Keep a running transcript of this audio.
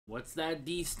What's that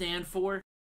D stand for?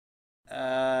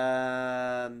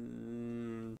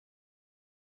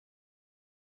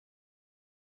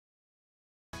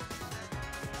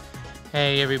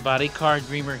 Hey everybody, Card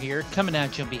Dreamer here, coming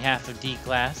at you on behalf of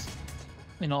D-Class,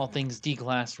 and all things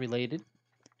D-Class related.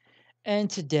 And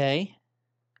today,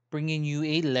 bringing you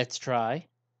a Let's Try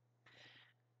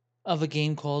of a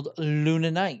game called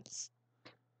Luna Nights.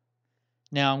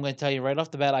 Now, I'm going to tell you right off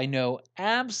the bat, I know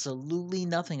absolutely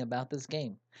nothing about this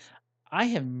game. I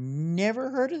have never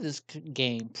heard of this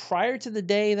game prior to the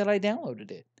day that I downloaded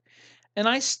it. And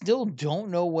I still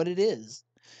don't know what it is.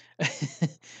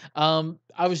 I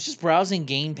was just browsing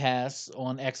Game Pass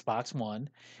on Xbox One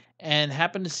and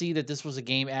happened to see that this was a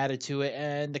game added to it,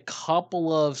 and a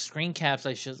couple of screen caps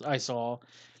I saw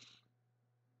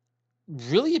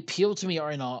really appealed to me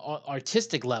on an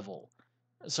artistic level.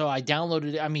 So I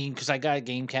downloaded it. I mean, because I got a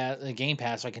Game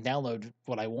Pass, so I can download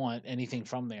what I want, anything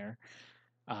from there.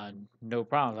 No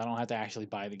problems. I don't have to actually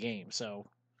buy the game. So,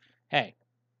 hey,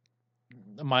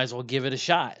 I might as well give it a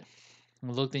shot. It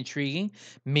looked intriguing.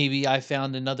 Maybe I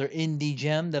found another indie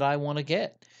gem that I want to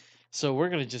get. So we're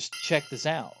going to just check this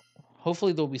out.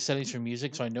 Hopefully there'll be settings for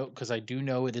music, so I know, because I do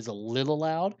know it is a little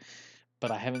loud,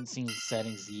 but I haven't seen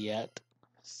settings yet.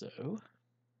 So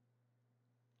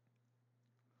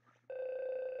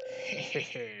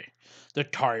the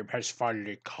time has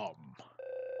finally come.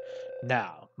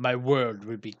 Now my world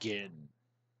will begin.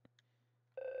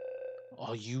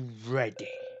 Are you ready?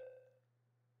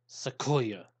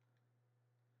 Sequoia.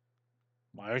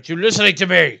 Why aren't you listening to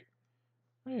me?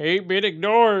 I hate being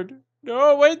ignored.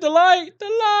 No, wait, the light! The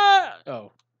light!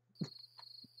 Oh.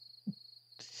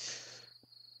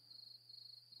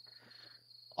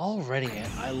 Already,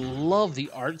 I love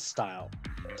the art style.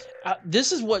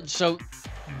 This is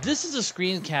a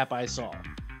screen cap I saw.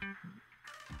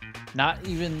 Not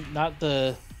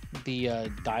the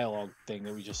dialogue thing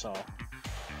that we just saw.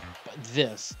 But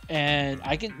this. And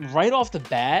I can, right off the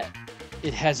bat,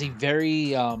 it has a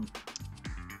very,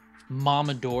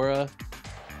 Momodora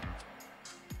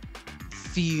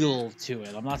feel to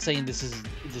it. I'm not saying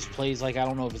this plays like, I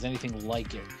don't know if it's anything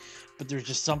like it, but there's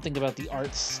just something about the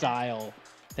art style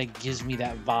that gives me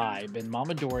that vibe. And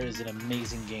Momodora is an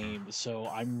amazing game, so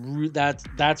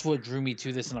that's what drew me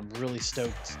to this, and I'm really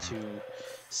stoked to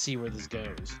see where this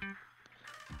goes.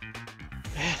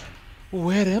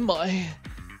 Where am I?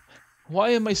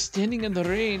 Why am I standing in the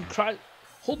rain,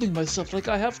 holding myself like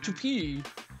I have to pee?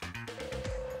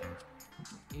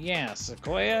 Yeah,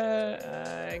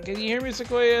 Sequoia. Can you hear me,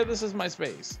 Sequoia? This is my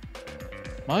space.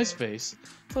 My space?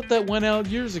 Thought that went out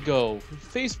years ago.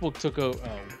 Facebook took over.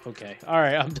 Oh, okay.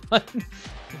 Alright, I'm done.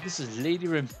 This is Lady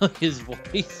Remelia's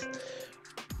voice.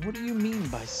 What do you mean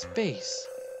by space?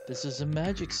 This is a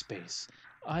magic space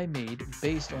I made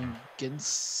based on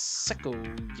Genseko.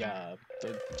 Yeah,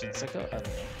 the Genseko? I don't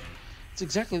know. It's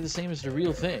exactly the same as the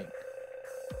real thing.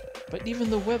 But even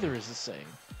the weather is the same.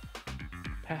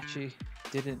 Patchy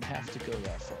didn't have to go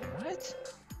that far. What?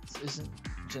 This isn't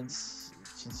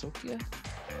Gensokia?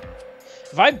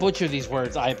 If I butcher these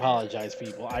words, I apologize,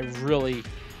 people. I really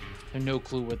have no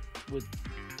clue what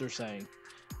they're saying.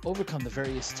 Overcome the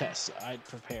various tests I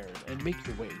prepared and make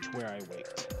your way to where I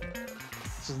wait.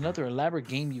 This is another elaborate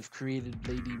game you've created,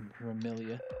 Lady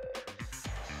Remelia.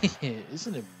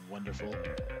 Isn't it wonderful?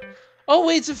 Oh,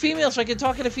 wait, it's a female, so I can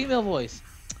talk in a female voice.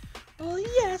 Oh,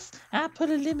 yes, I put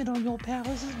a limit on your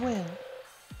powers as well.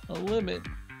 A limit?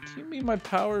 Do you mean my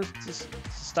powers to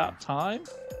stop time?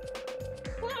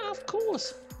 Well, of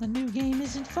course. The new game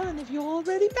isn't fun if you're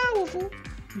already powerful.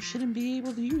 You shouldn't be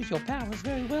able to use your powers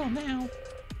very well now.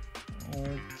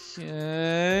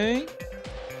 Okay.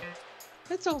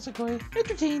 That's also going to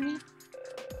entertain me.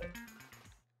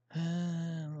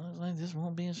 Looks like this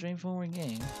won't be a straightforward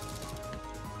game.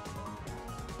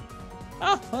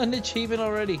 Oh, an achievement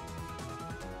already.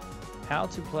 How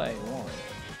to play. 1.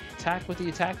 Attack with the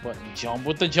attack button. Jump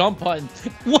with the jump button.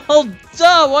 Well,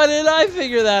 duh! Why didn't I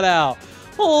figure that out?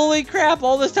 Holy crap!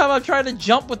 All this time I'm trying to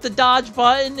jump with the dodge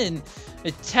button and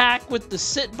attack with the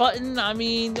sit button. I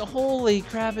mean, holy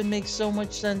crap! It makes so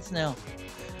much sense now.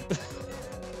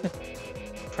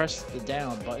 Press the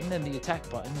down button and the attack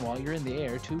button while you're in the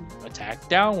air to attack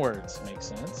downwards. Makes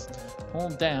sense.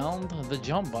 Hold down the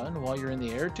jump button while you're in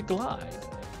the air to glide.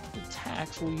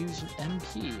 Attacks will use an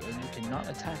MP, and you cannot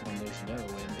attack when there's no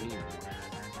MP.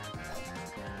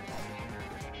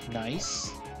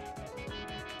 Nice.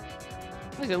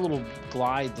 Like a little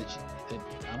glide that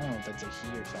I don't know if that's a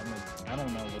he or something. I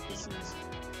don't know what this is.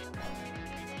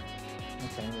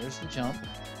 Okay, there's the jump.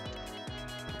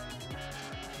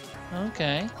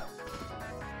 Okay.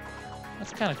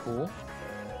 That's kind of cool.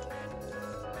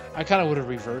 I kind of would have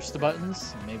reversed the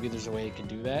buttons. Maybe there's a way it can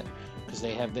do that, because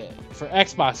they have for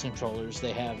Xbox controllers,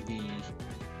 they have the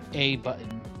A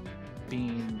button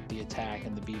being the attack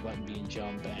and the B button being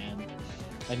jump, and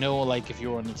I know like if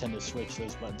you're on Nintendo Switch,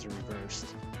 those buttons are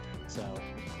reversed. So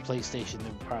PlayStation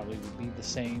probably would be the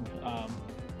same,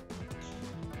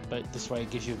 but this way it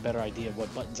gives you a better idea of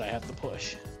what buttons I have to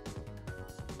push.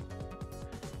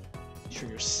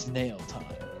 Trigger snail time.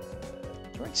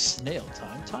 During snail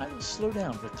time, time will slow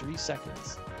down for 3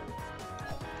 seconds.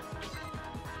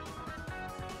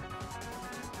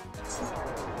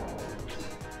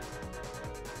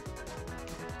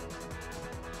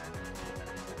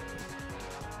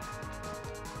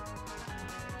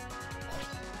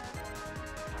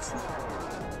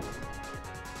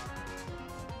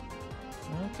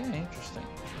 Okay, interesting.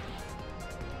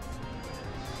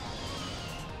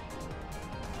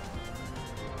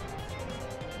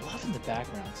 Loving the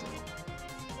background scene.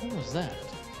 What was that?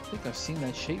 I think I've seen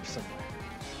that shape somewhere.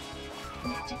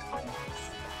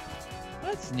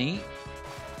 That's neat.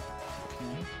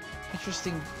 Okay.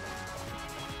 Interesting.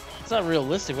 It's not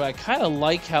realistic, but I kind of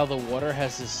like how the water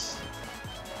has this...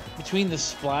 Between the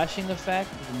splashing effect,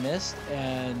 the mist,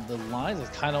 and the lines, it's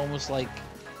kind of almost like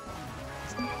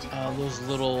those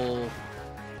little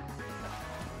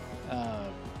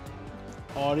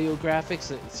audio graphics,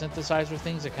 that synthesizer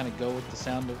things that kind of go with the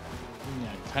sound of, you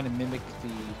know, kind of mimic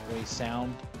the way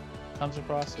sound comes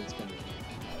across. So it's kind of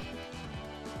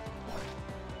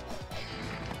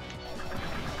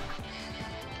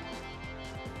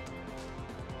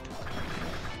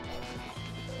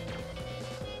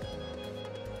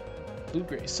blue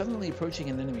graze. Suddenly approaching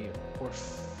an enemy or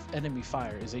enemy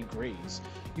fire is a graze.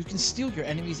 You can steal your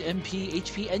enemy's MP,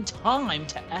 HP, and time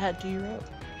to add to your own.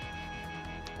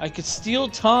 I could steal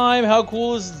time. How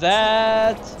cool is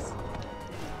that?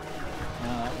 No,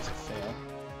 that was a fail.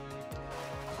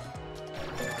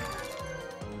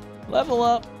 Level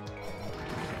up.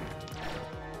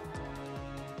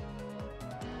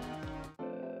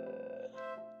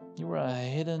 You were a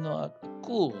hidden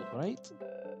cool, right?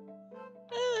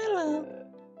 Hello.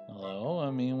 Hello. I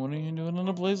mean, what are you doing in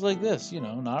a place like this? You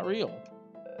know, not real.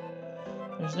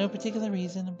 There's no particular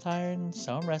reason. I'm tired and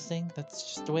so I'm resting. That's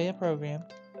just the way I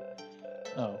programmed.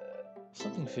 Oh,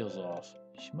 something feels off.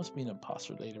 She must be an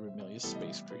imposter later Amelia's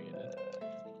space created.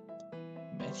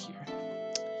 Met here.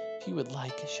 If you would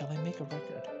like, shall I make a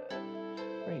record?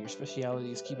 Right, your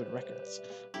speciality is keeping records.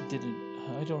 I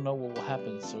don't know what will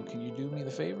happen, so can you do me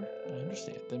the favor? I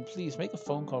understand. Then please make a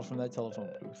phone call from that telephone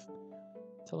booth.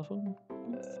 Telephone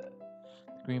booth?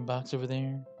 The green box over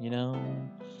there, you know?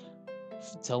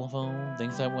 Telephone,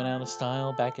 things that went out of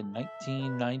style back in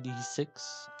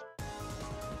 1996.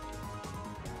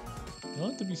 You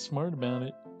don't have to be smart about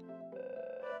it.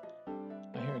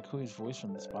 I hear a Koi's voice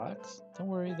from this box. Don't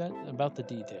worry about the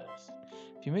details.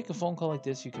 If you make a phone call like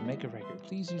this, you can make a record.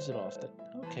 Please use it often.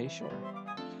 Okay, sure.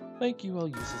 Thank you, I'll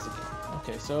use this again.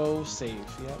 Okay, so save,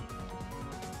 yep.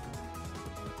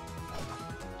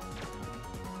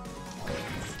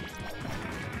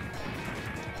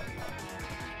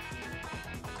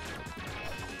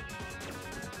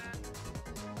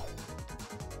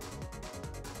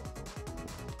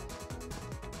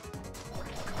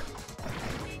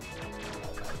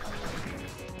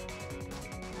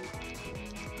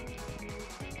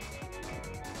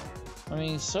 I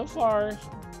mean, so far,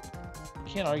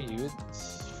 can't argue.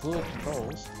 It's fluid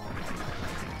controls.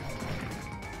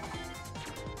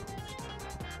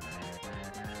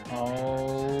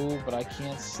 Oh, but I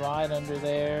can't slide under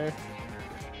there.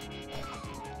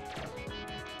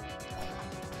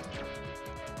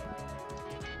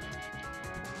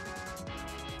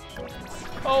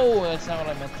 Oh, that's not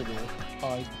what I meant to do.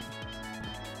 Oh,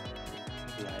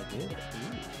 yeah, I did. Ooh.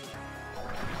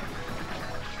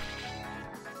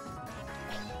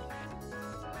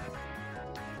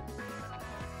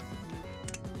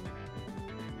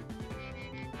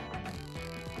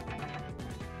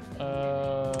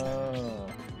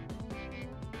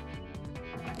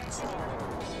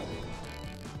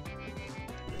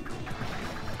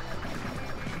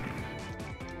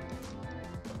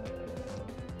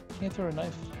 Can't throw a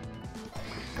knife.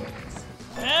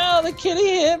 Ow, the kitty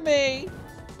hit me!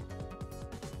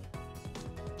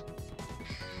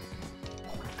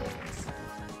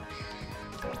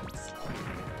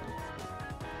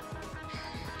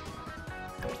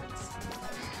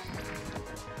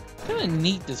 Kind of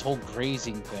neat, this whole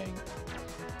grazing thing.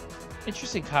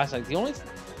 Interesting concept. The only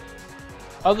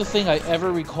other thing I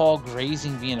ever recall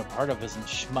grazing being a part of is in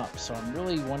Shmup, so I'm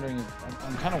really wondering if,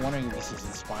 I'm kind of wondering if this is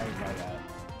inspired by that.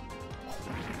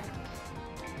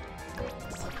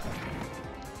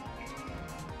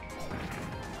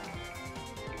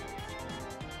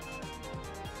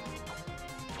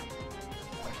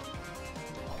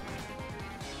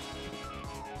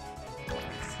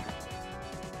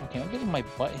 getting my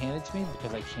butt handed to me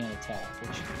because I can't attack,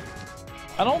 which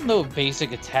I don't know if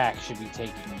basic attack should be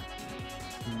taking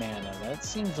mana. That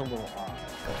seems a little odd.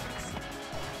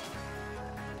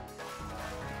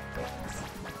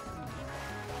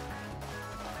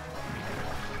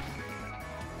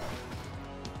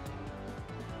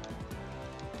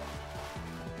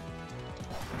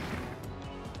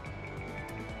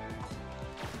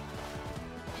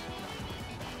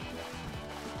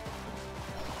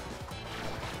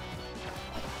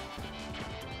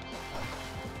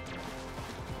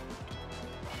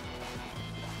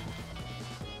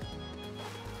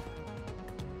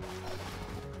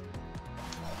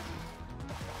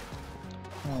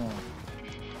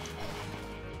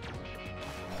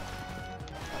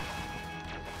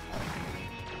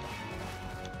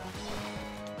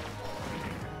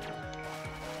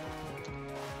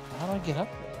 How do I get up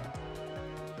there?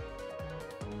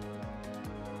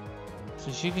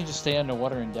 So she can just stay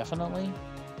underwater indefinitely?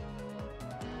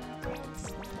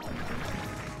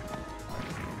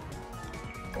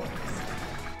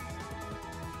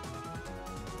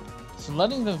 So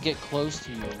letting them get close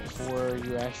to you before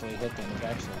you actually hit them is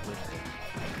actually good.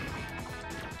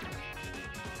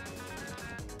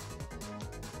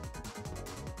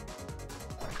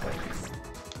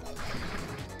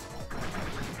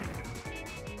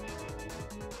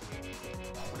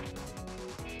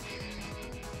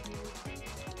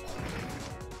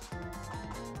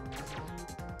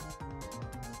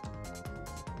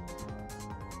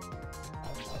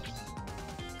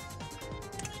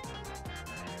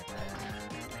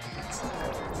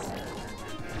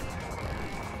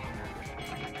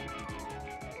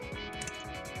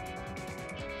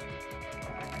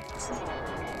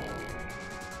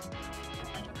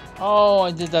 Oh,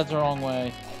 I did that the wrong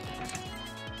way.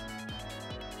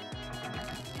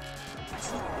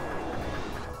 That's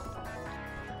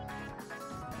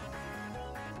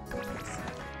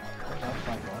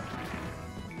my fault.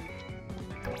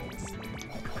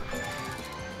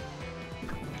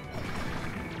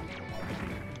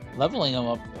 Leveling them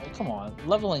up, come on.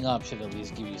 Leveling up should at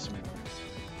least give you some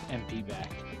MP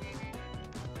back.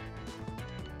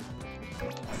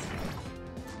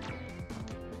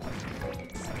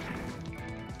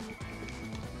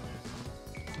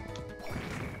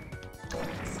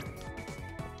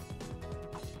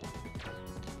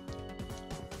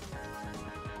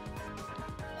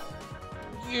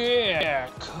 Yeah,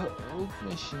 Coke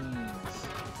machines.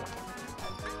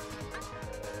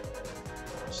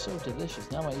 So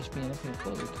delicious. Now my HP and MP are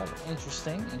fully recovered.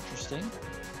 Interesting, interesting.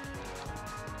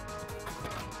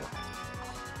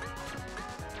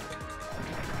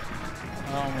 I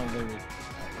don't know if they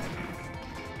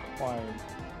required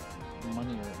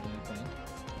money or anything.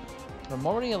 But I'm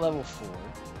already at level 4.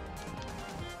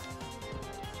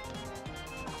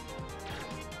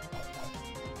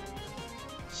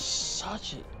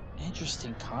 Such an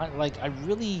interesting like I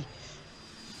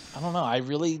don't know, I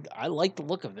like the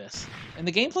look of this. And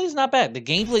the gameplay is not bad. The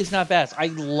gameplay is not bad. I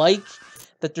like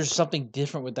that there's something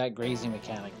different with that grazing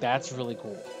mechanic. That's really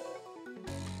cool.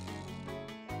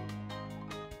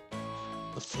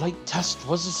 The flight test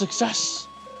was a success.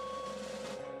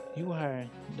 You are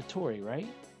Notori, right?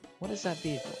 What is that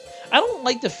vehicle? I don't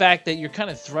like the fact that you're kind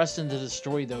of thrust into the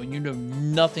story though and you know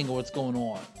nothing of what's going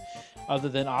on. Other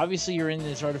than, obviously, you're in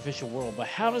this artificial world, but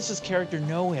how does this character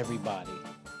know everybody?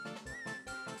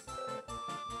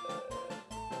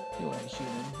 You are a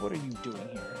human. What are you doing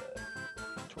here?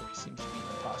 Tori seems to be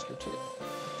an imposter, too.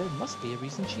 There must be a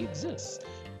reason she exists.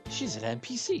 She's an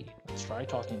NPC. Let's try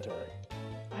talking to her.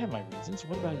 I have my reasons.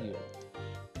 What about you?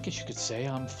 I guess you could say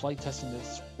I'm flight testing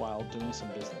this while doing some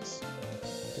business.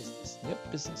 Business.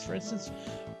 Yep, business. For instance,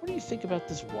 what do you think about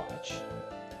this watch?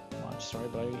 Sorry,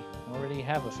 but I already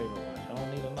have a favorite one. I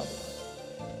don't need another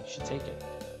one. You should take it.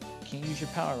 You can't use your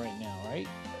power right now, right?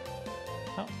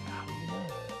 How do you know?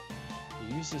 If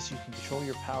you use this, you can control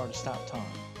your power to stop time.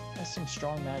 That's some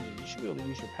strong magic. You should be able to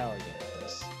use your power again with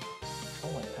this.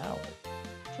 Control my power.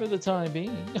 For the time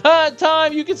being.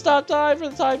 Time! You can stop time for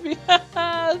the time being.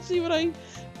 Let's see what I...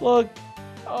 Look.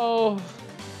 Oh,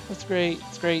 that's great.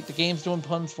 It's great. The game's doing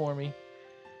puns for me.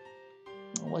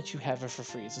 I'll let you have it for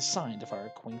free. It's a sign of our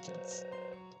acquaintance.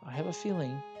 I have a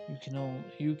feeling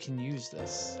you can use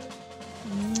this.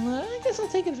 I guess I'll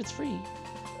take it if it's free.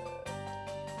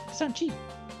 It's not cheap.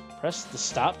 Press the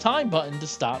stop time button to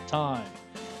stop time.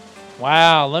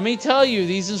 Wow, let me tell you,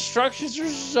 these instructions are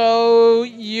so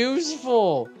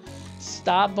useful.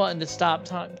 Stop button to stop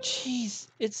time. Jeez,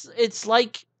 it's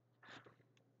like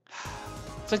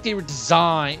they were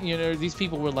designed. You know, these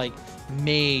people were like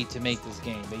made to make this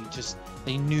game.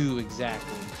 They knew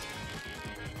exactly.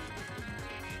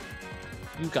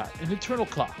 You got an eternal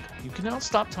clock. You can now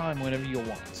stop time whenever you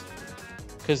want.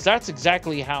 Because that's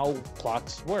exactly how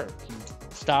clocks work. You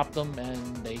stop them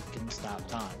and they can stop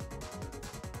time.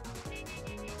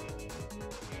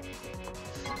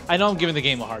 I know I'm giving the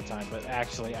game a hard time, but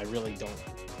actually I really don't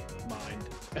mind.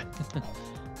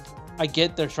 I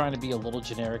get they're trying to be a little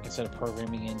generic instead of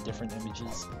programming in different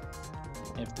images.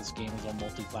 If this game is on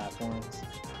multi-platforms.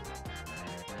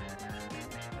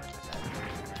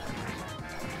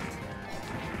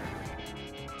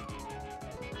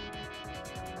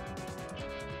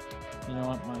 You know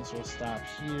what? Might as well stop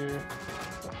here.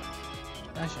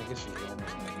 Actually, I guess you're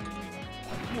almost gonna need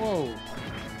it. Whoa!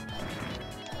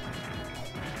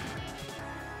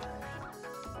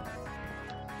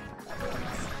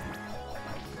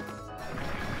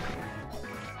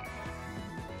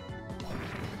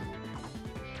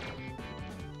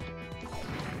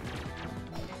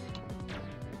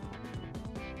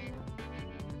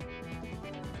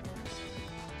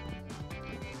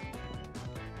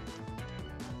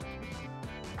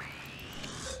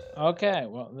 Okay,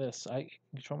 well, I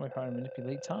control my power to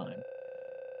manipulate time.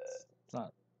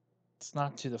 It's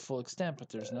not to the full extent, but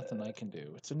there's nothing I can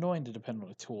do. It's annoying to depend on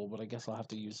a tool, but I guess I'll have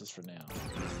to use this for now.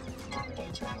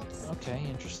 Okay,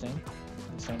 interesting.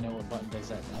 At least I know what button does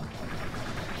that now.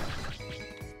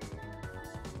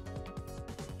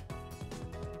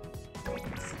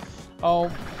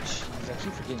 Oh, jeez, I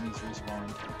keep forgetting these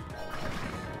respawned.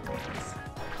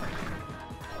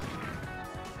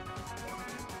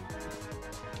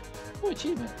 Oh,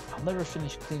 achievement. I'll never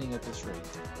finish cleaning at this rate.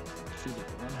 Defeated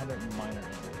 100 minor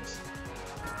enemies.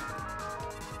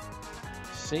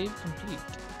 Save complete.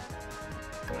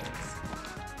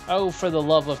 Oh, for the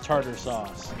love of tartar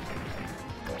sauce.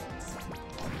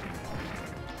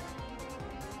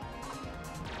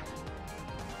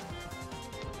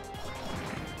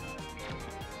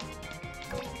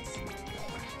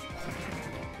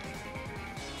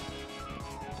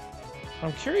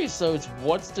 I'm curious though, it's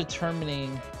what's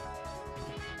determining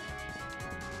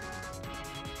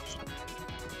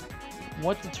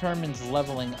what determines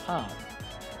leveling up?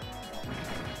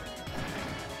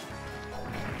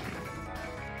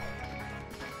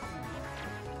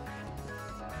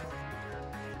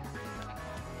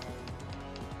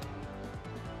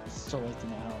 Still like to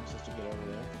know how I'm supposed to get over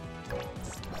there.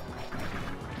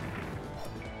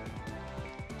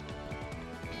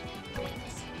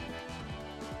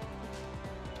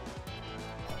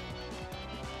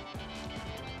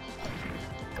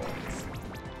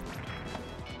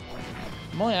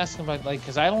 I'm only asking about, like,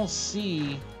 because I don't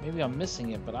see, maybe I'm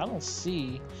missing it, but I don't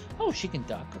see, oh, she can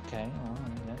duck, okay, oh,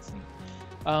 that's neat.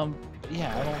 But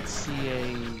yeah, I don't see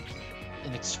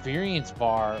an experience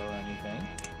bar or anything.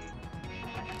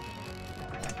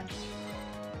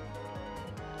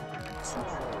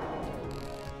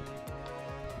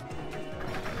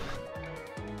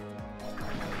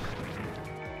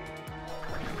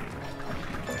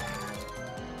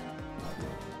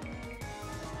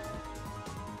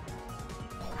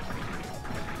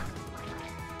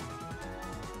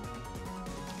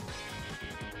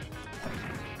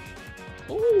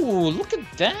 Ooh, look at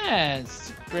that!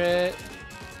 Secret.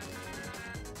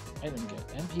 I didn't get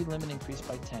MP limit increased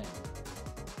by 10.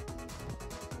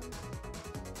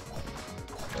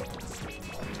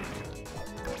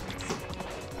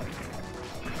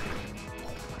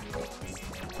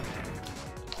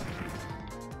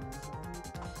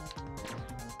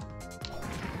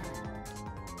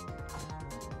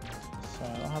 So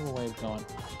I don't have a way of going.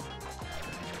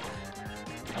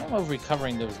 I don't know if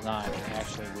recovering those knives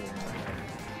actually will.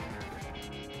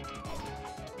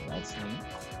 That's neat.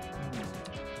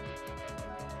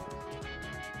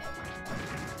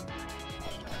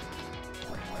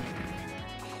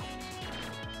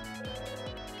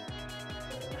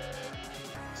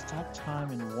 Stop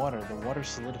time in water. The water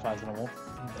solidifies and it won't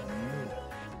move.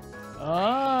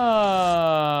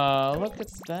 Ah, look at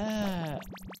that.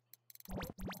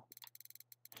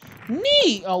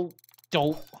 Neat! Oh,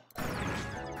 dope.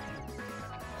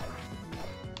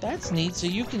 That's neat, so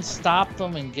you can stop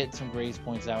them and get some grace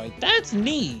points that way. That's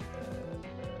neat!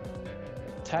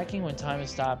 Attacking when time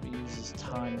is stopped uses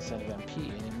time instead of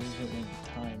MP. Any movement when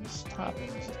time is stopped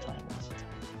uses time instead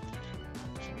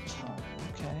of time.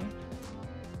 Okay.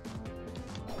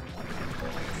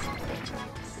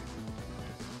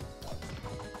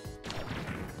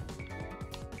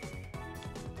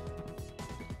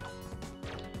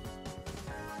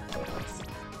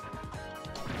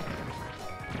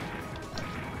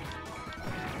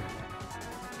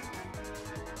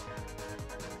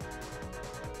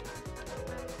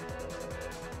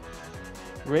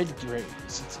 Red graze.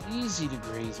 It's easy to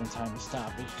graze when time to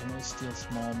stop, but you can only steal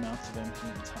small amounts of MP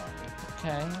in time.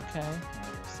 Okay, okay.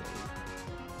 I'll save.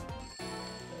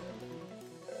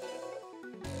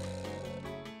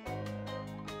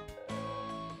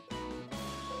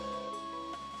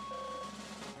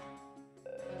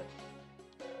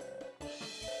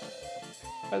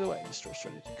 By the way, the store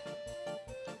started to cut.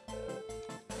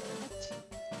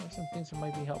 There's some things that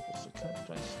might be helpful, so cut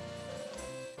twice.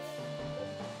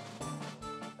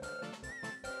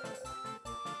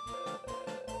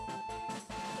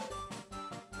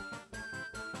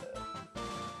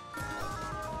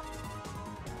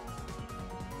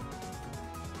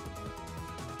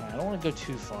 I don't want to go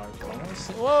too far. I want to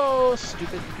see. Whoa,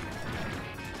 stupid.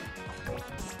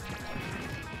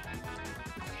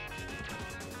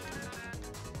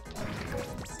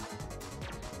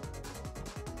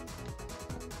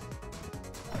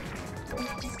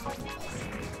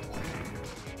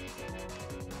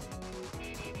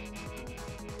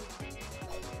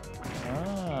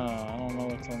 I don't know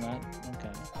what's on that.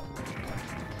 Okay.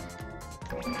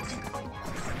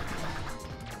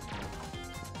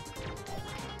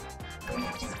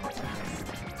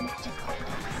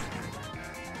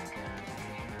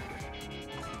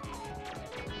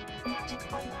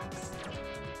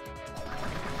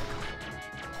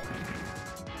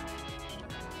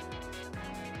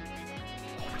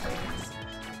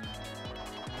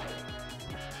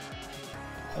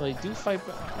 Well, they do fight,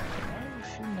 but why are you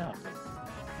shooting up?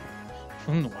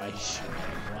 Why are you shooting up?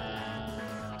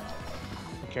 Wow.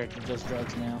 The character does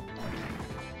drugs now.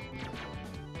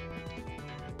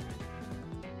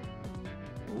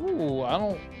 Ooh, I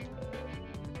don't...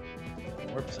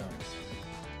 Warp zones.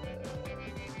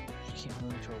 You can't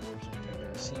move to a warp zone you've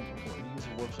never seen before. To use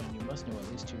a warp zone, you must know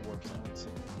at least 2 warp zones.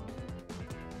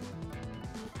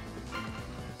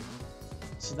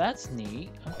 So that's neat.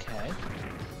 Okay.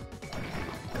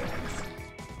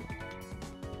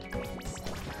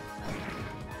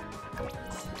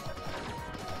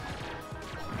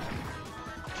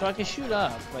 So I can shoot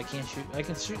up, but I can't shoot. I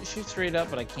can shoot straight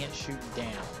up, but I can't shoot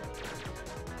down.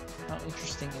 How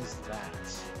interesting is that?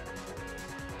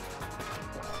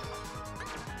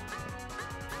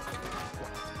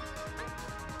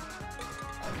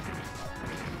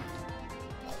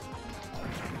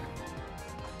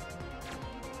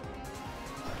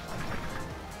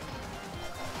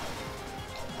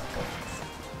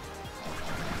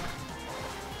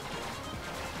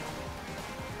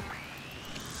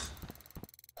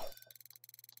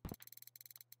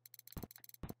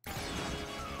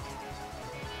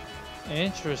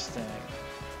 Interesting.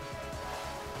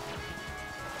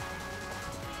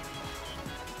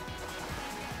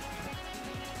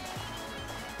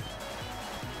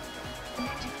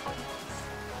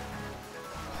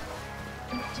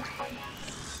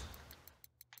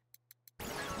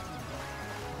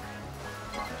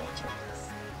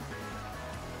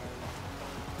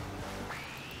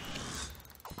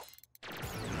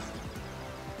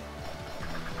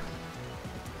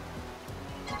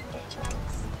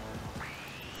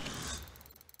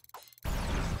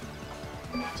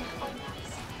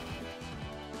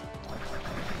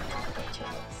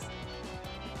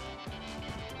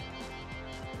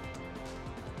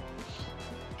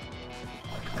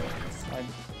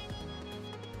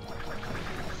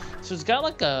 So it's got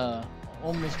like a,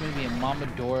 almost maybe a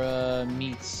Momodora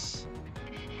meets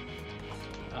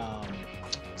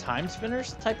Time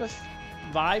Spinners type of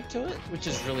vibe to it, which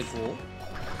is really cool.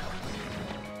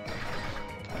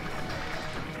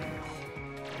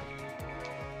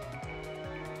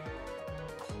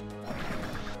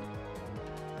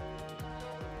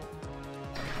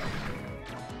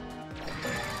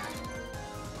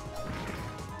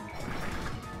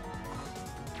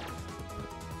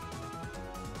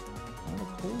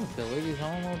 Abilities,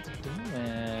 I don't know what to do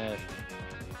with.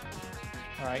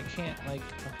 Alright, can't, like,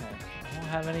 okay. I don't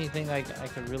have anything like I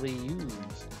could really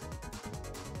use.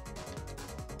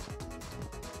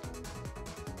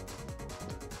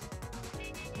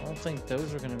 I don't think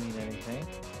those are gonna mean anything.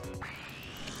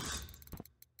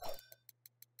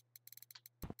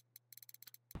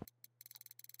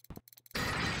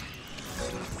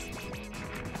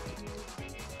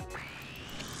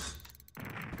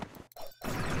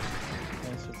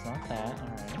 Not that,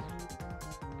 alright.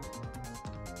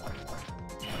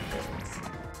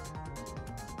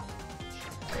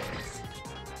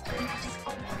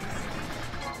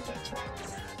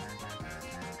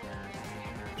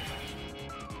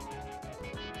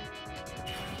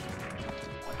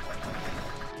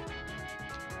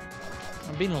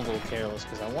 I'm being a little careless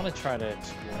because I want to try to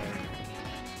explore.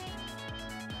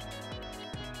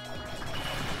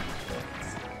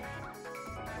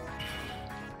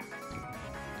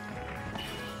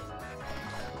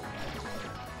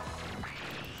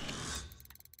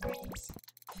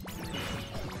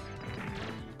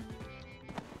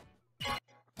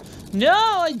 No,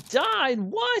 I died.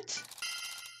 What?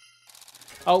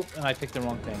 Oh, and I picked the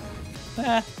wrong thing.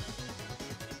 Eh.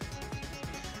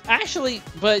 Actually,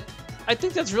 but I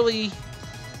think that's really...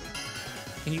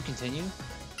 Can you continue?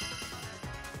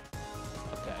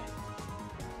 Okay.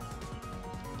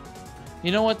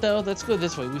 You know what, though? Let's go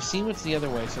this way. We've seen what's the other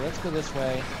way, so let's go this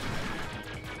way.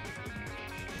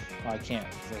 Oh, I can't,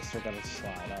 because I still gotta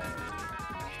slide. All right.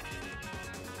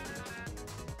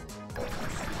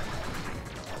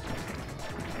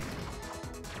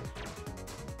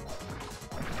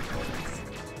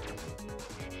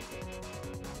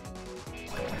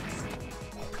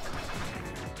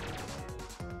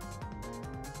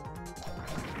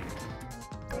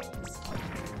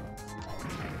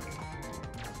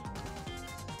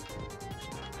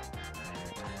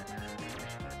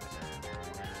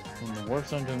 And the warp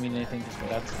zone don't mean anything because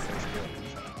that's the first warp.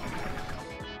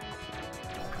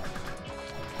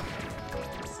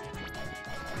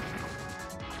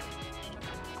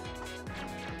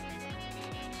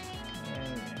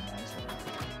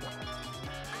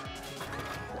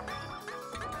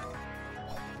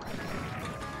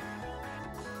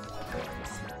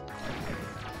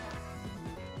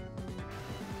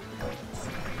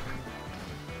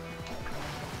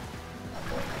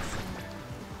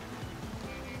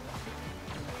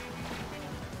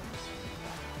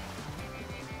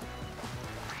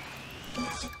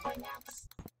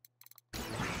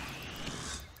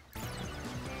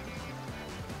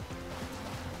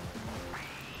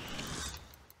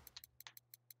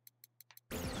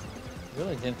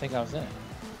 Really didn't think I was in it.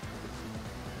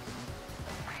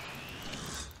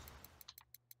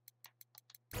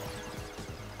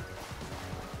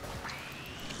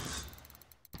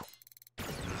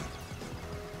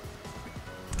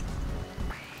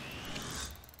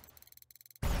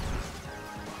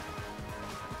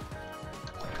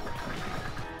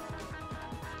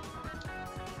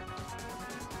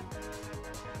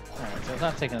 Alright, so it's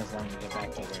not taking as long to get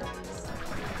back to where we were.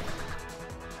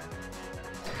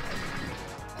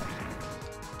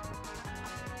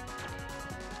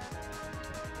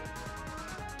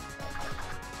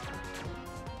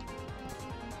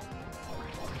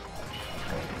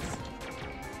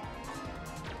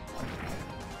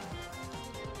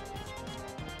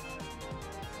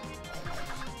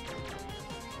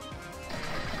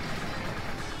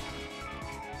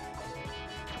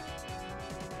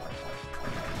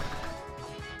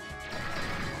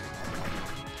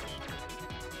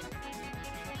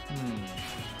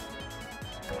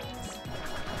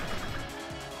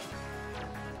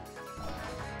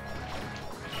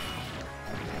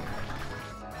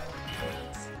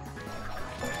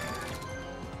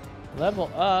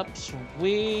 Level up,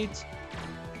 sweet.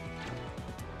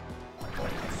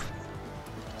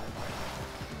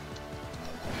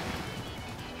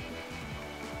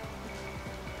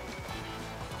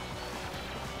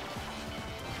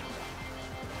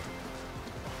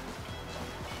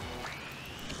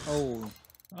 Oh,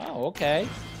 okay.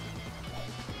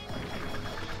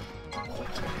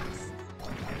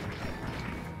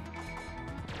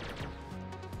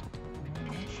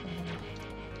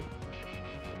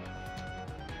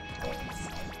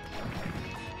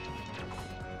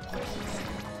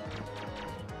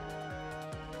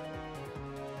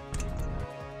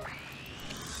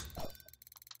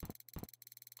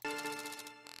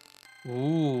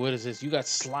 Ooh, what is this? You got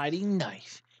sliding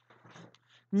knife.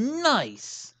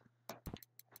 Nice.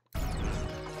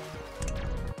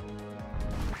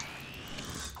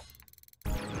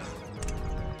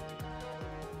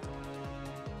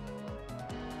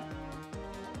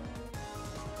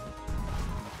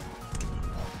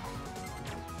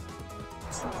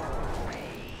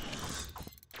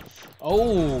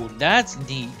 Oh, that's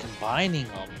neat, combining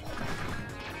them.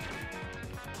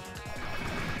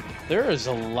 There is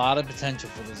a lot of potential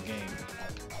for this game.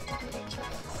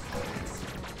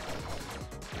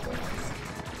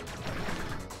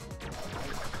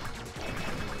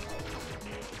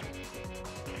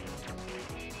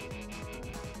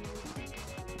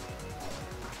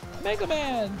 Mega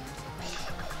Man!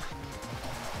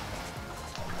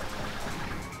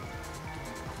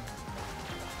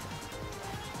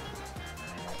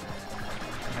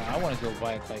 I want to go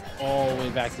back, like, all the way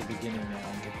back to the beginning now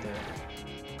and get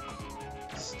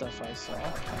the stuff I saw.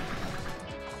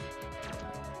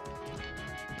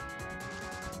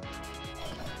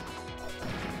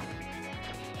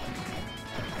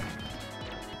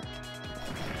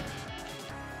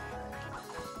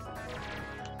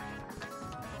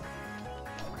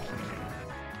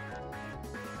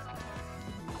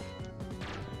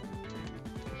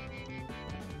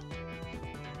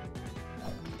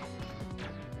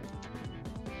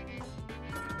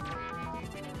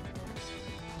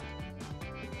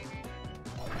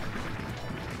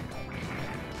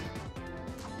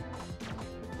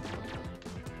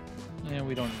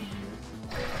 we don't need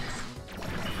you.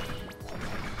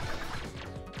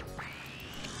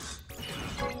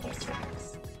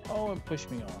 Oh, it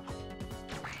pushed me off.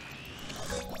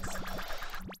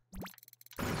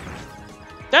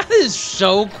 That is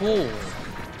so cool.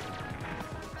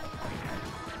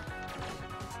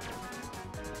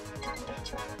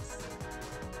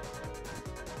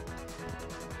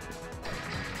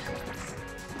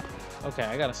 Okay,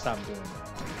 I gotta stop doing that.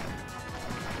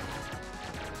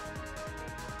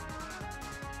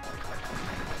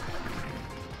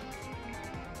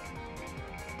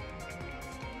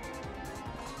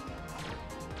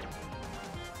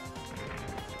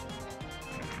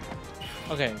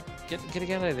 Okay, get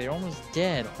out of there. You're almost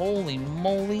dead. Holy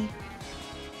moly.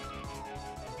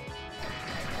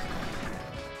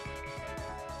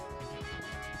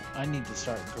 I need to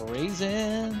start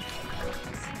grazing.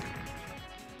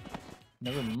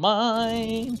 Never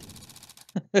mind.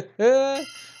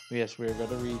 Yes, we're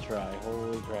gonna retry.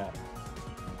 Holy crap.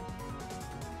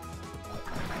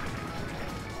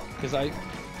 Because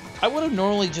I would have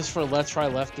normally just for Let's Try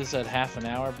left this at half an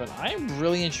hour, but I'm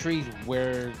really intrigued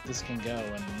where this can go.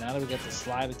 And now that we got the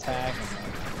slide attack.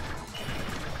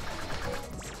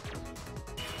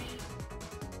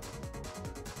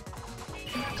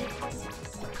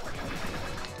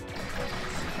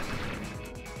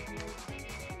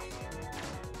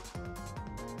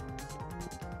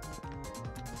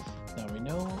 Now we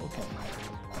know. Okay.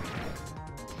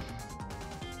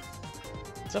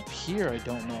 It's up here. I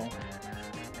don't know.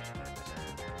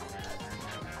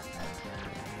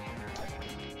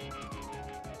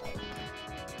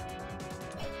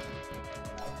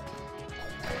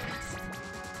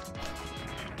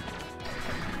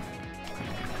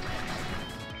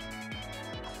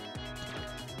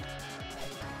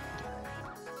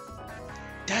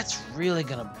 That's really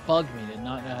gonna bug me to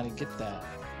not know how to get that.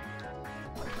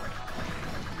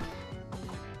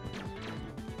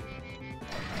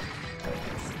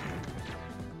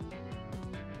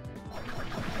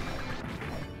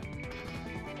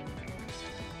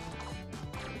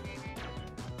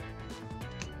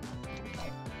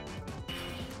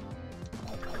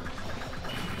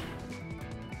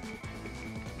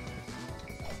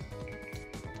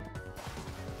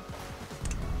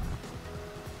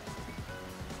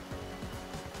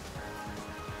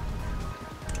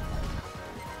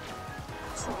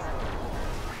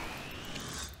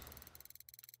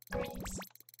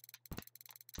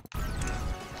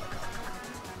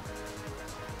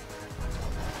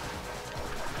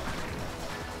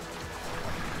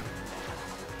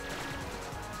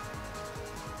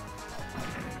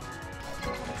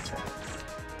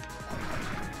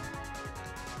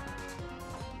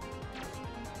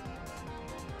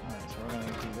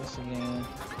 Again.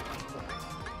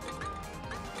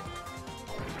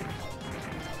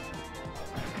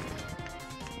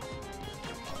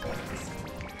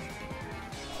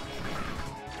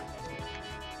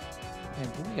 And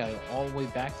we got it all the way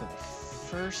back to the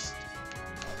first.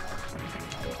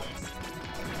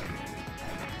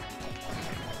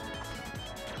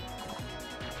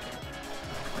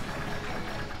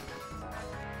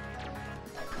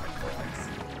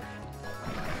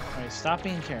 Alright, stop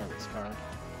being careless, card.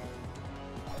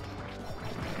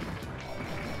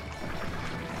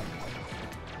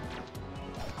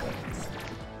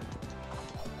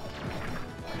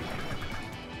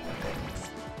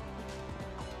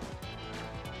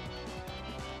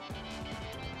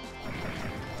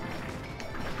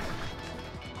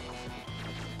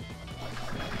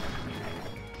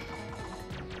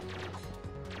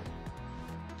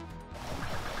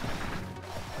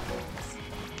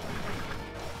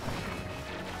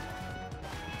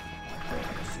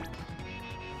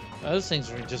 Those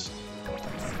things are just...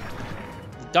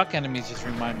 The duck enemies just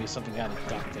remind me of something out of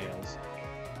DuckTales.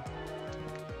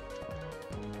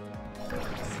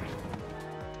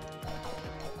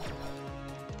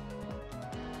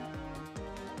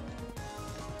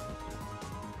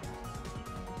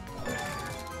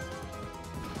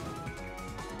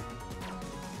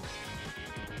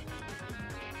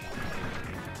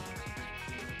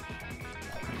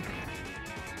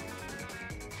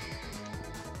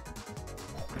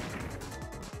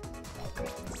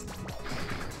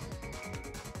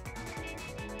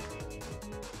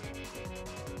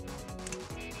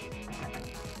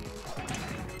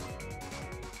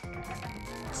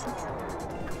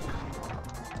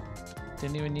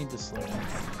 Didn't even need to slow down.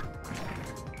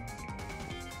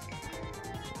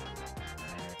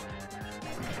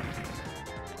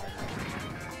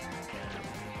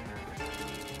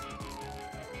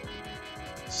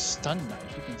 Stun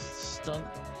knife. You can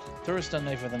throw a stun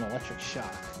knife with an electric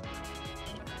shock.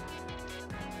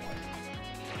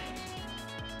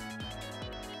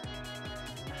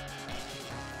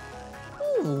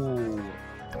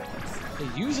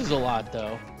 It uses a lot,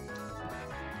 though.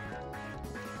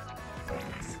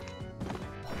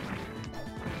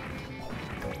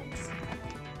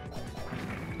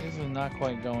 This is not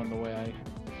quite going the way I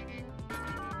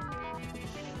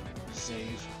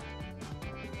save.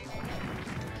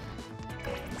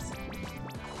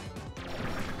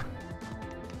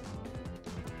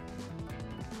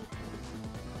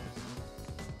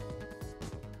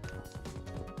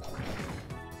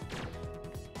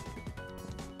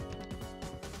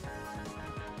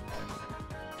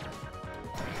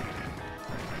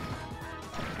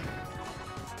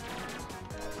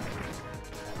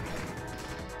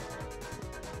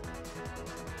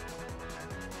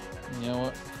 You know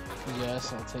what?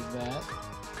 Yes, I'll take that.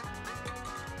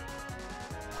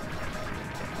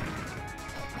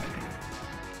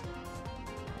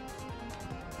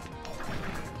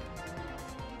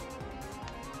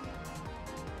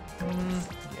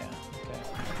 Yeah, okay.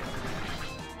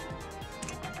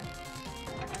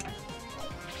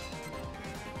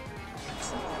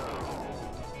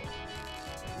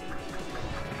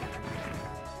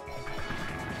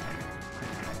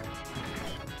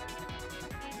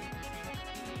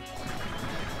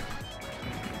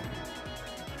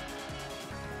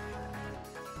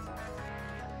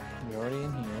 We're already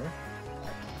in here.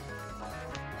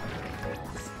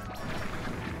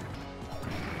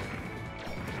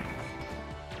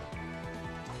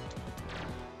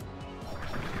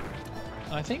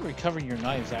 I think recovering your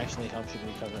knives actually helps you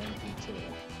recover MP too.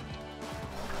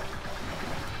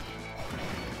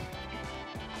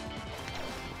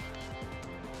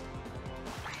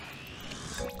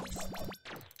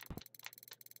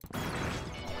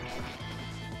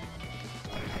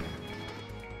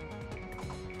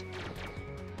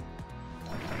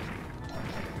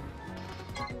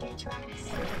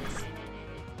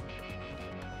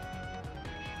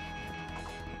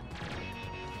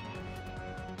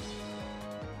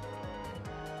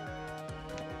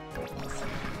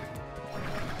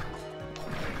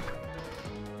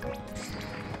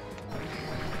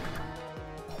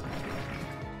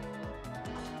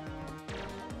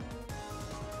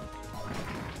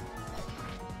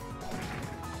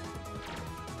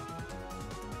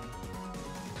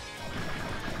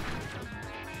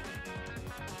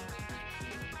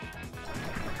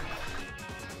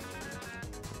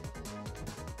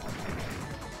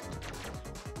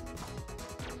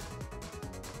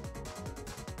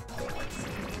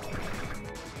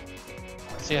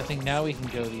 See, I think now we can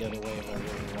go the other way if I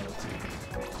really wanted to.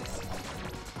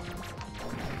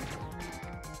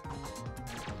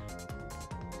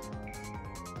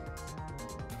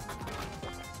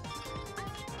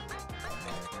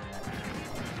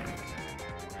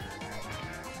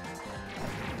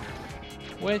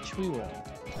 Which we will.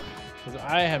 Because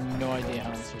I have no idea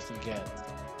how I'm supposed to get.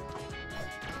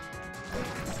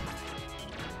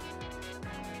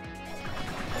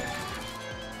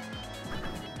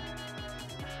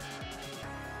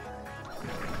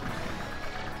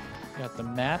 Got the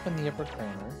map in the upper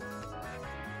corner.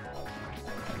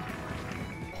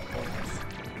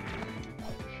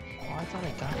 Oh, I thought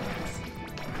I got it.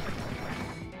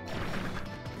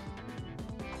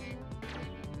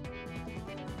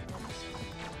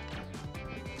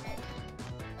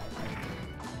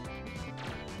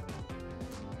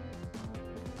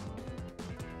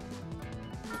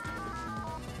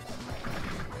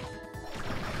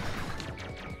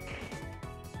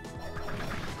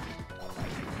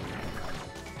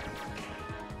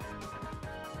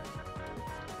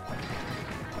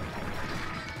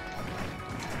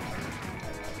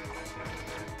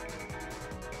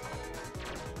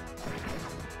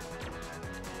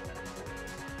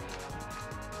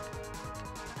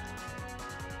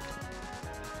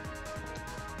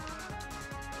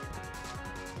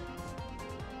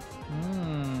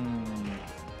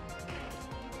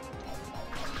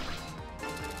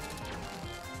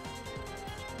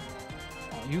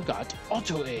 You got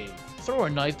auto aim. Throw a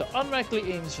knife that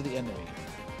automatically aims for the enemy.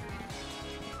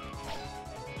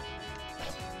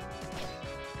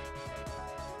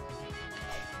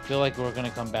 Feel like we're gonna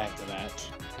come back to that.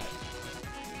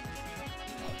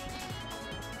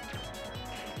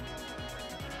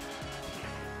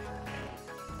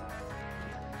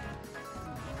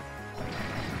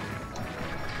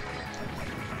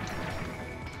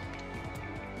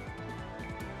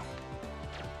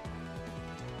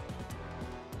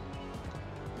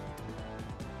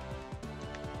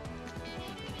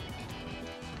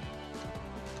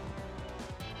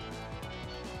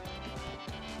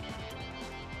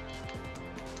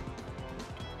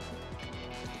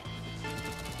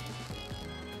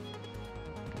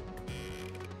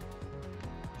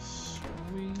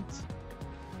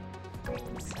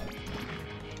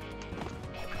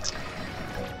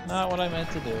 Not what I meant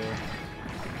to do.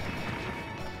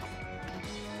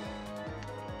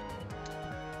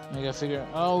 I gotta figure.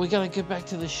 Oh, we gotta get back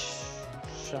to the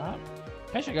shop.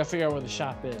 Actually, I gotta figure out where the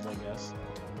shop is, I guess.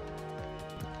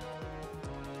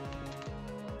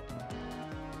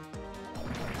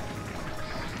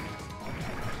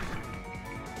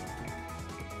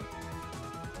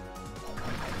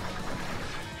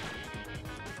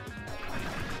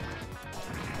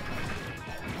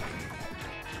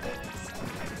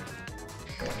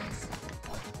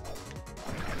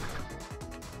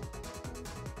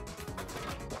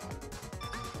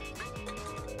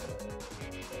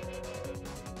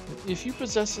 If you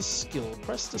possess a skill,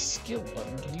 press the skill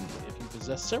button to use it. If you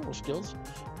possess several skills,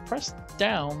 press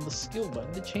down the skill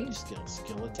button to change skills.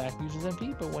 Skill attack uses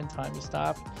MP, but when time is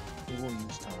stopped, it will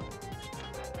use time.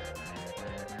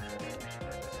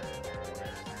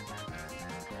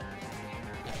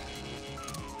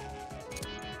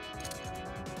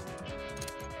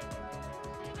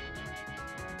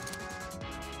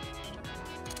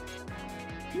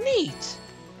 Neat!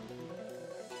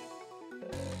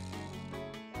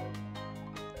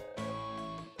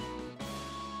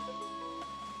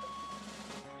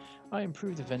 I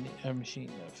improved the vending machine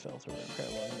that fell through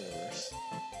incredible universe.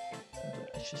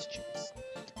 Delicious juice.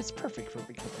 It's perfect for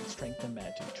recovering strength and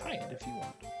magic. Try it if you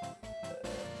want.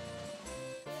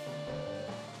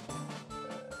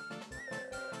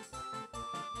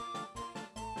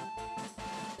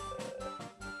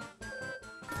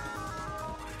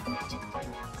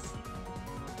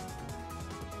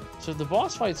 So the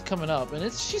boss fight's coming up, and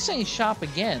she's saying shop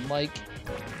again. Like,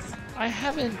 I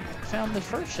haven't found the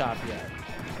first shop yet.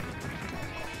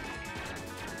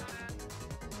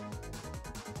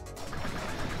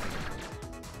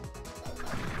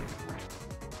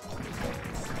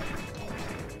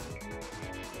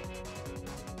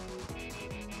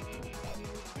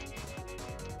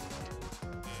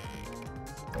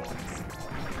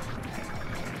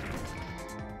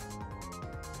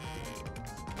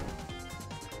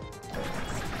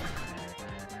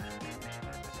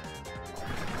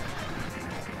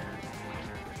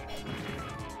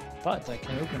 But I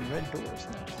can open red doors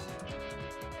now.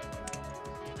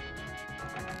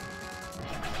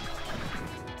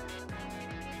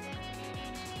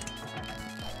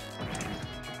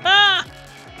 Ah!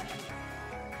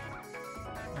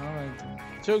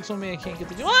 Alright. Joke's on me, I can't get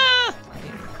the door. Ah!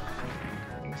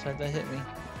 Almost had that hit me.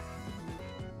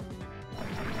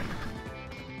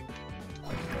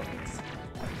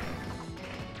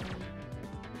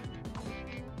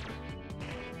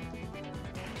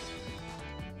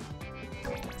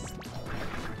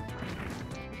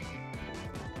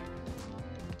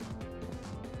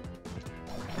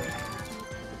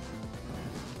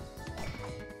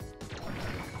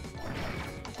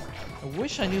 I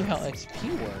wish I knew how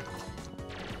XP worked.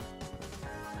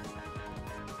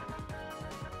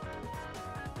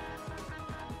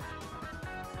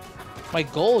 My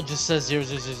goal just says 0,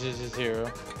 0, 0, 0,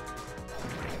 0.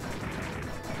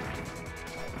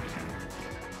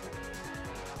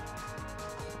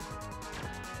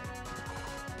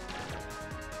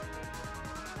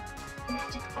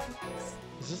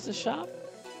 Is this the shop?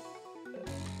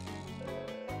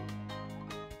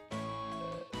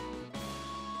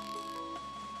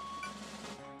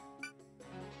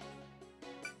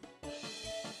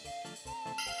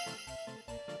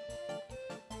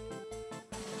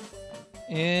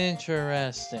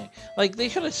 Interesting. Like, they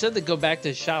should have said to go back to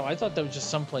the shop. I thought that was just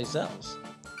someplace else.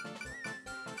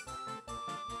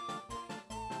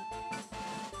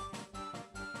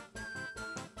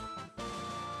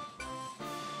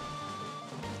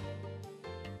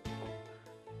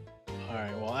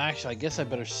 Alright, well, actually, I guess I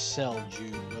better sell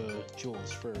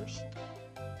jewels first.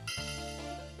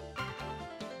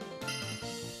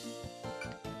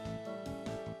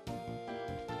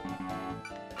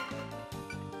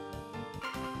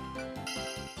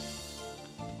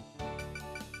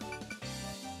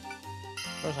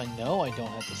 Of course, I know I don't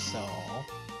have to sell all,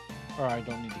 or I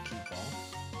don't need to keep all.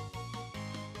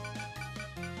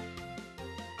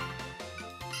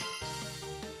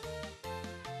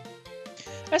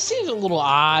 That seems a little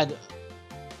odd to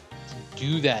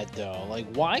do that, though. Like,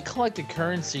 why collect a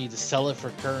currency to sell it for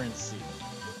currency?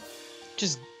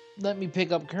 Just let me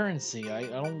pick up currency. I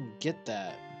don't get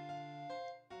that.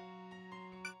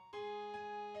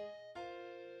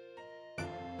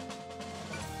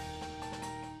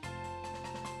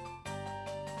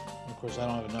 Of course, I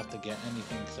don't have enough to get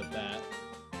anything except that.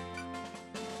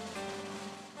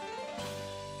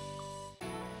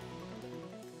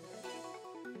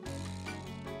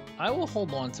 I will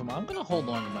hold on to I'm gonna hold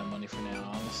on to my money for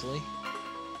now, honestly.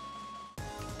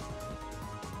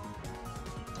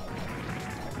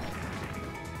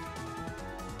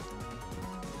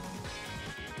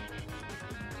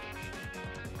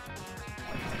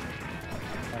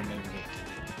 maybe.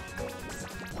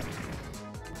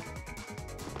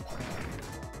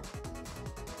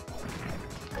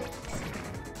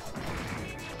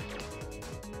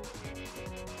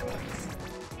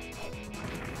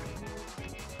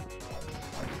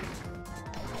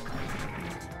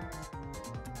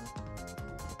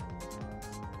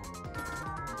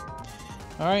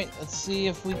 Alright, let's see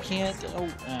if we can't... Oh,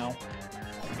 ow.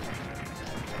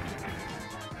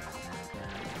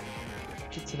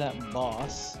 Get to that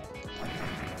boss.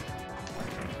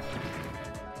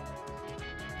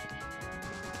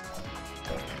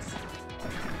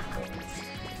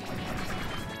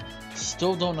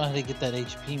 Still don't know how to get that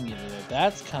HP meter there.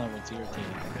 That's kind of what's irritating.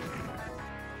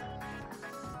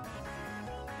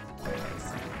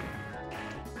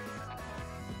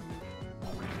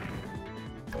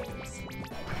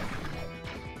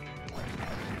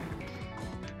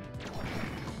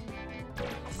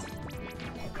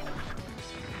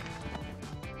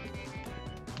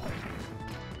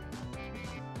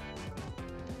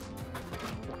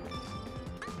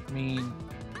 I mean,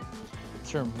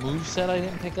 is there a moveset I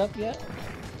didn't pick up yet?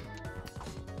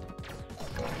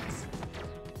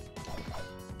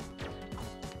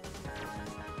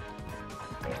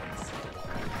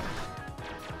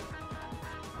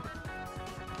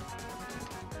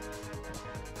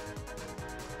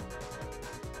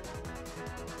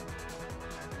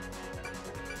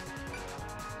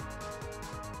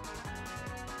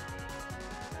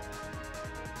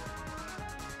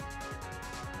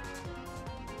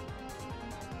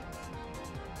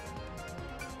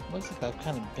 Looks like I've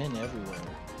kind of been everywhere.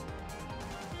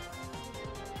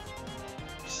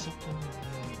 Something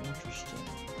really interesting.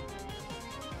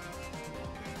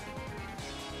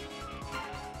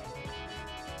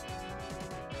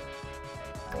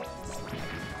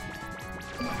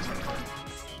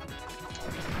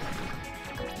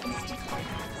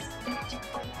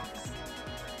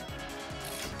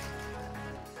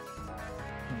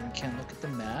 And we can't look at the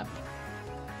map.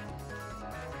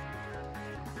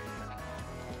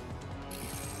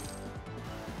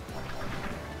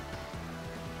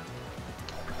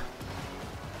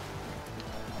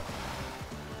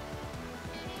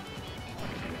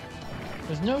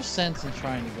 There's no sense in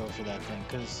trying to go for that thing,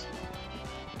 because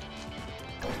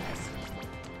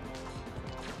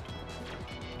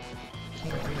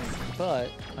can't do anything.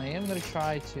 But I am going to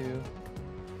try to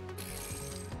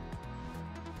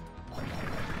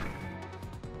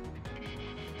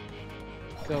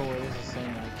go where this is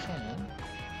saying I can.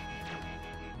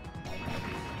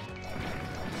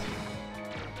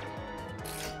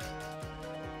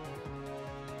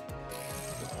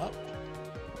 Go up.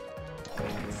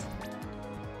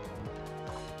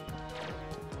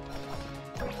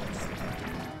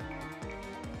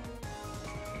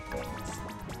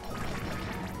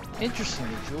 Interesting,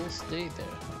 the jewel stayed there.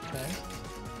 Okay.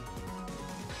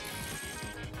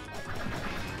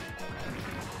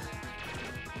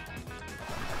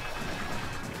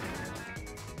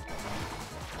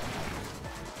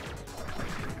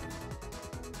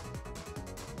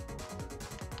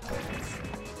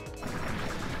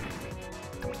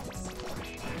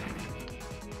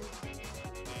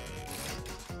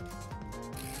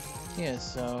 Yeah,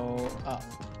 so up.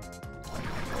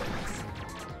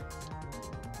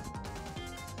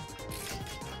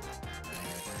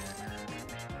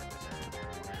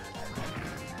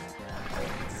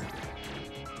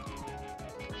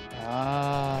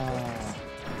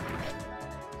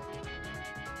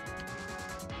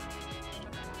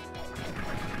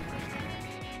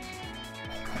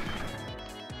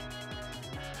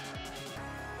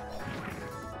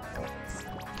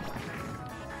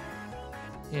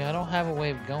 Yeah, I don't have a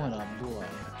way of going up, do I?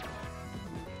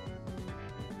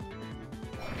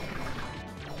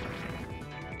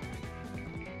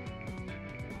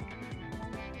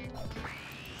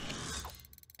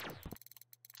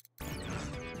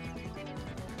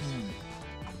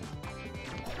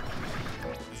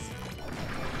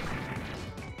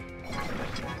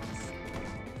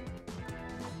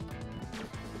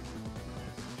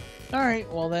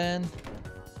 Alright, well then.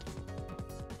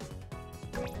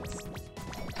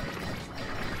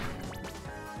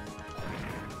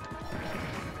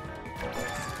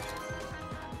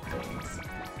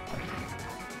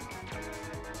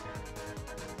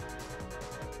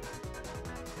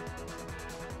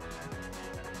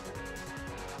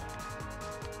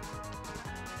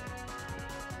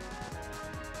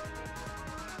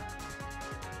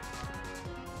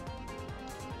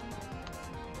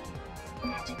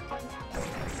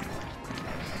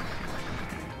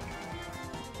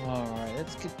 Alright,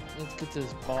 let's get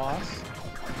this boss.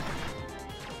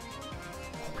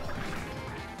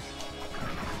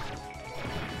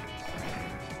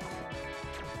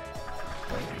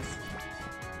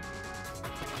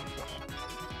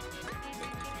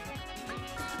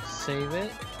 save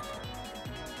it.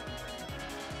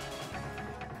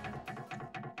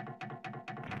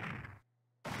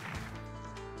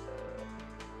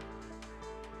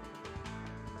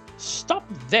 Stop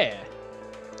there!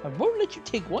 I won't let you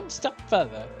take one step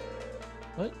further.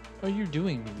 What are you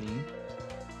doing, Eileen?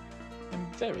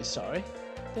 I'm very sorry.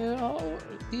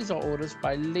 These are orders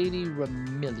by Lady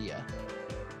Ramilia.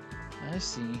 I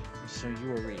see. So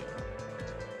you are real.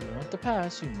 If you want the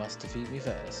pass, you must defeat me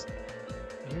first.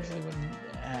 I usually wouldn't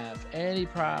have any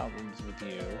problems with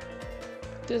you.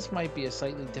 This might be a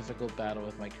slightly difficult battle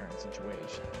with my current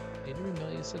situation. Lady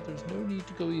Ramilia said there's no need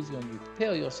to go easy on you.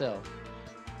 Prepare yourself.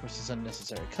 Of course, it's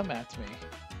unnecessary. Come at me.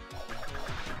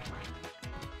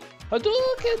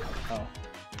 Hadouken! Oh.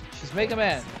 She's Mega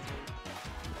Man.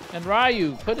 And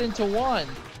Ryu, put into one.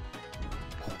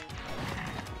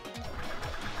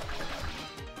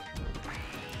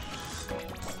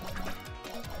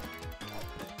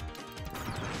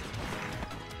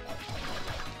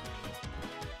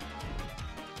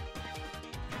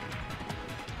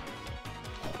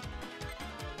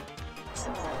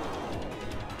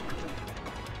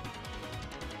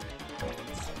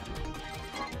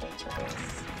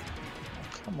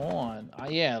 Come on.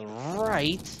 Yeah,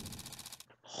 right.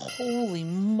 Holy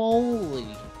moly.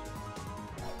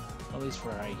 At least for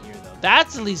right here, though.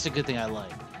 That's at least a good thing I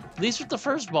like. At least with the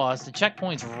first boss, the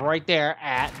checkpoint's right there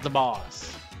at the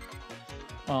boss.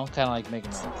 Well, kind of like Mega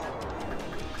Man.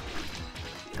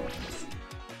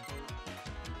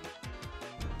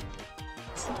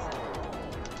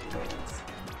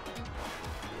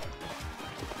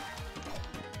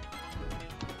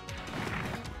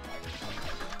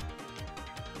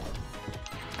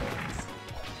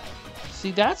 See,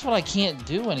 that's what I can't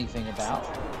do anything about.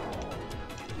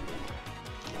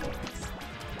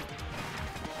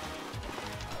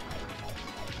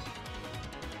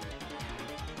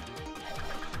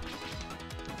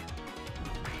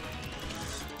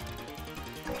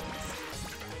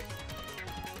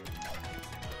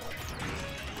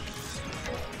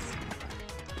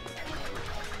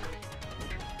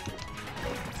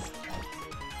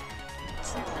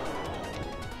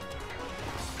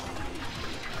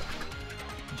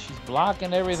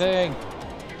 Blocking everything.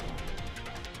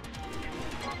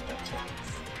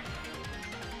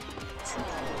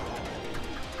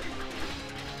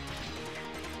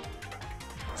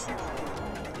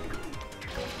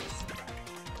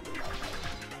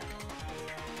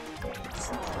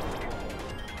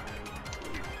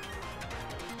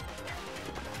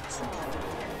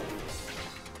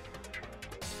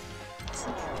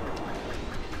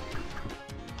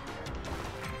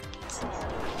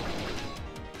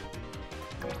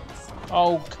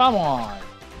 Oh, come on.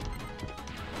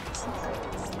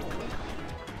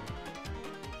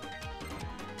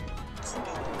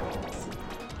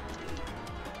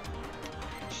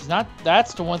 She's not,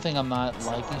 that's the one thing I'm not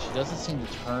liking. She doesn't seem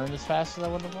to turn as fast as I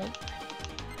would have liked.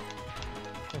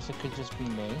 Guess it could just be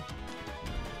me.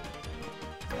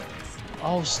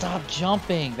 Oh, stop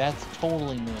jumping. That's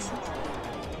totally me.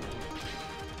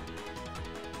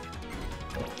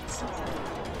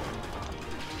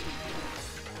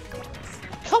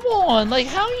 Come on, like,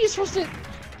 how are you supposed to...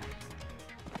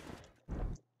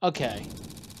 Okay.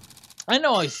 I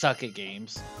know I suck at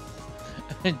games.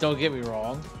 Don't get me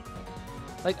wrong.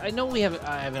 Like, I know I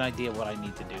have an idea of what I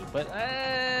need to do, but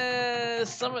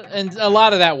and a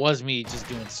lot of that was me just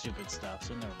doing stupid stuff,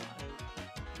 so never mind.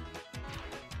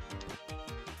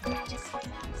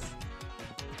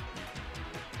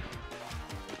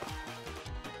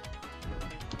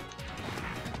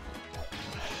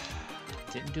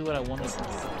 Didn't do what I wanted to do.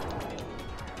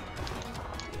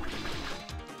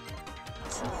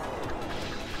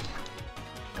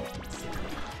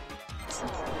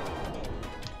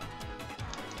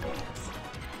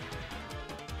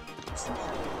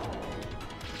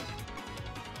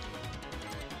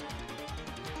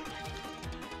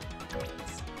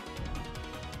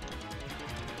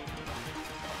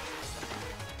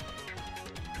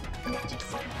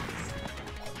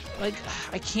 Like,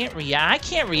 I can't react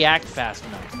fast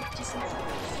enough.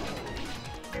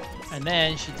 And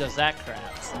then she does that crap.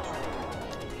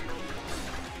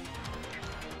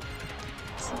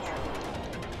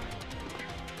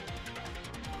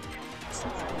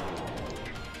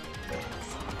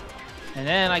 And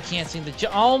then I can't seem to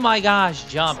jump. Oh my gosh,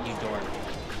 jump, you dork.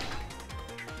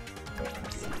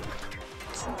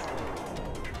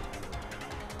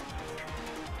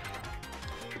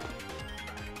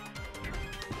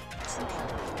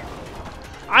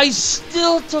 I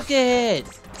still took a hit!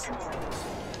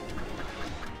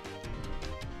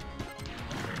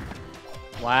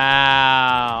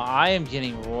 Wow, I am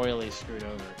getting royally screwed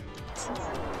over.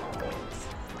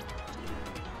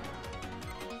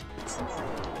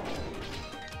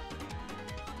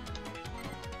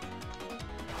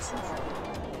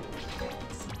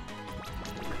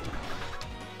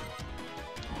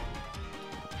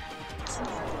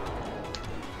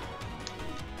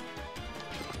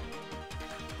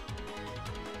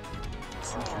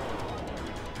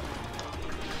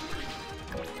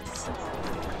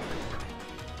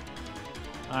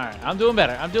 Alright, I'm doing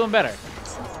better. I'm doing better.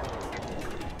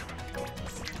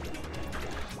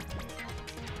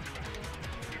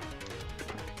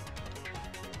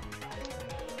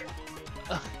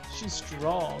 Ugh, she's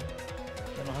strong.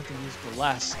 Then I'll have to use the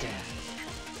last scan.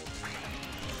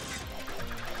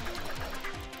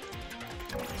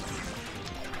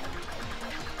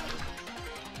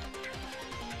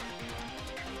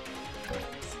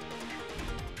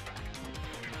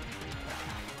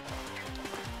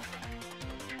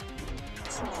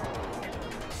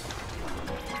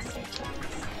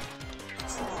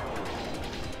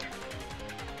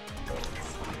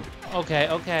 Okay,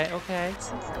 okay, okay.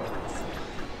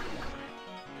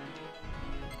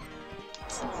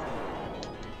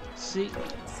 See?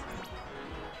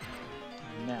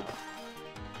 No.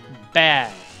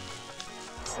 Bad.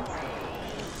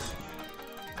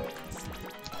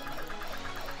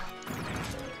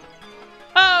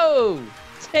 Oh!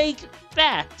 Take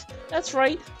that! That's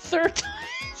right, third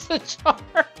time's the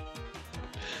charm.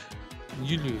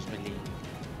 You lose, Millie.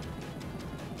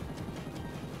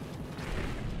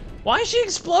 Why is she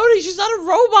exploding? She's not a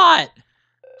robot!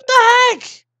 What the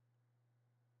heck?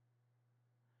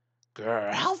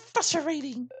 Grr, how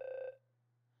frustrating.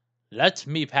 Let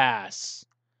me pass.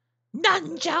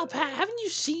 None shall pass. Haven't you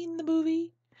seen the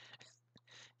movie?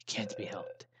 It can't be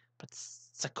helped. But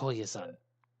Sakoya-san.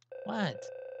 What?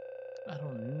 I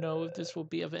don't know if this will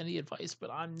be of any advice,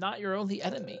 but I'm not your only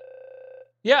enemy.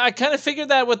 Yeah, I kind of figured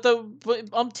that with the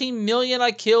umpteen million I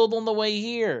killed on the way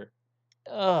here.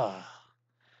 Ugh.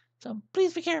 So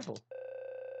please be careful.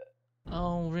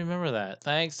 Oh, remember that.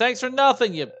 Thanks. Thanks for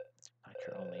nothing, you... Not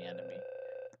your only enemy.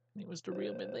 It was the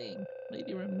real Milene.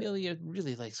 Lady Amelia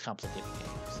really likes complicated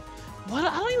games. What?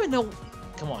 I don't even know...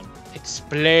 Come on.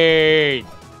 Explain!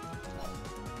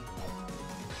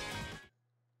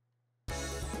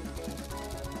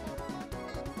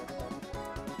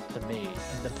 The maid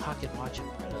and the pocket watch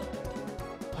umbrella.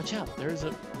 Watch out. There is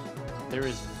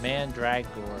Mandragora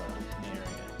in the area.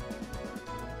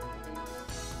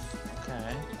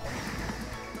 Okay.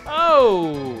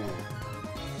 Oh!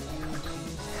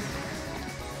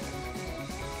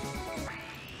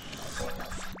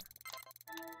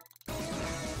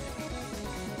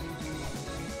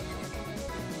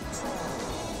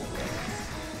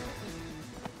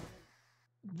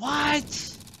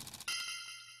 What?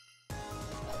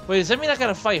 Wait, does that mean I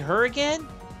gotta fight her again?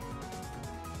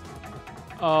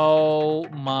 Oh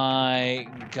my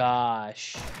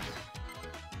gosh.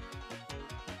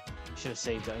 Should have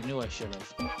saved it. I knew I should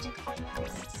have.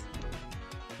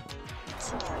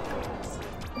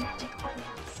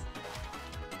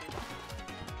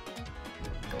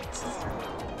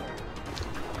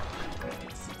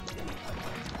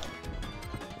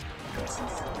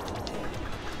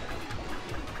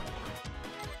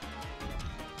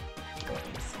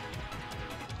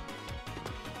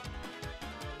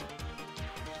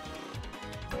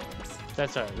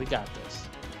 That's alright, we got this.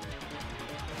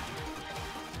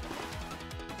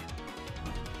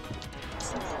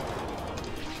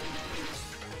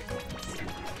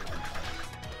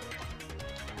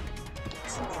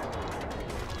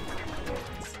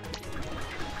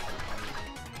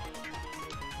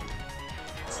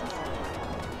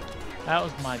 That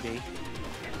was my B.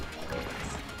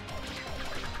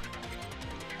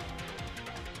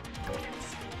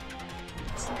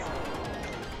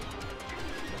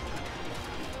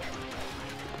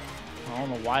 I don't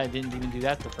know why I didn't even do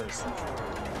that the first time.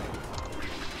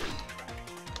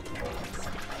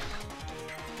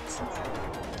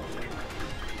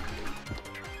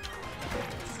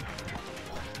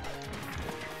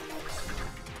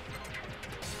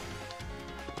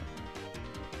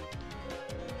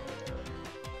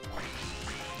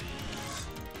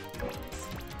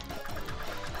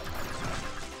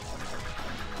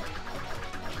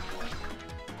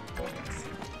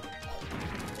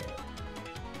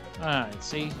 Alright,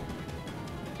 see?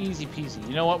 Easy peasy.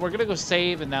 You know what? We're gonna go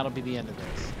save, and that'll be the end of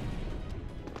this.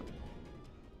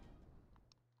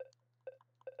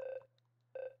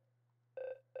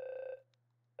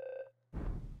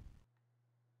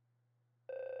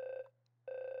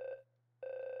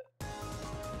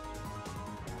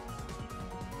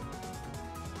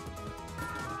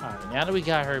 Alright, now that we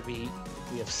got her beat,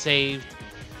 we have saved.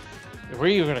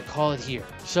 We're gonna call it here.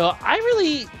 So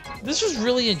this was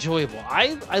really enjoyable.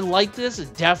 I like this.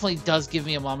 It definitely does give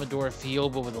me a Momodora feel,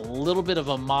 but with a little bit of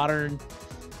a modern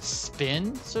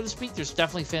spin, so to speak. There's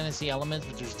definitely fantasy elements,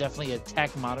 but there's definitely a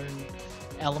tech modern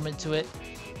element to it.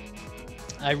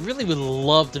 I really would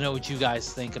love to know what you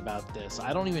guys think about this.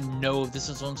 I don't even know if this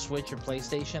is on Switch or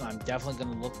PlayStation. I'm definitely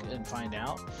going to look and find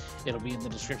out. It'll be in the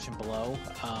description below.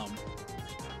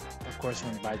 Of course,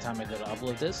 by the time I go to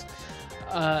upload this.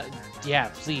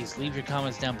 Yeah, please leave your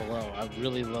comments down below. I'd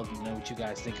really love to know what you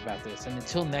guys think about this. And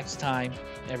until next time,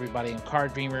 everybody, I'm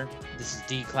Card Dreamer. This is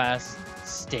D-Class.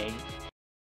 Stay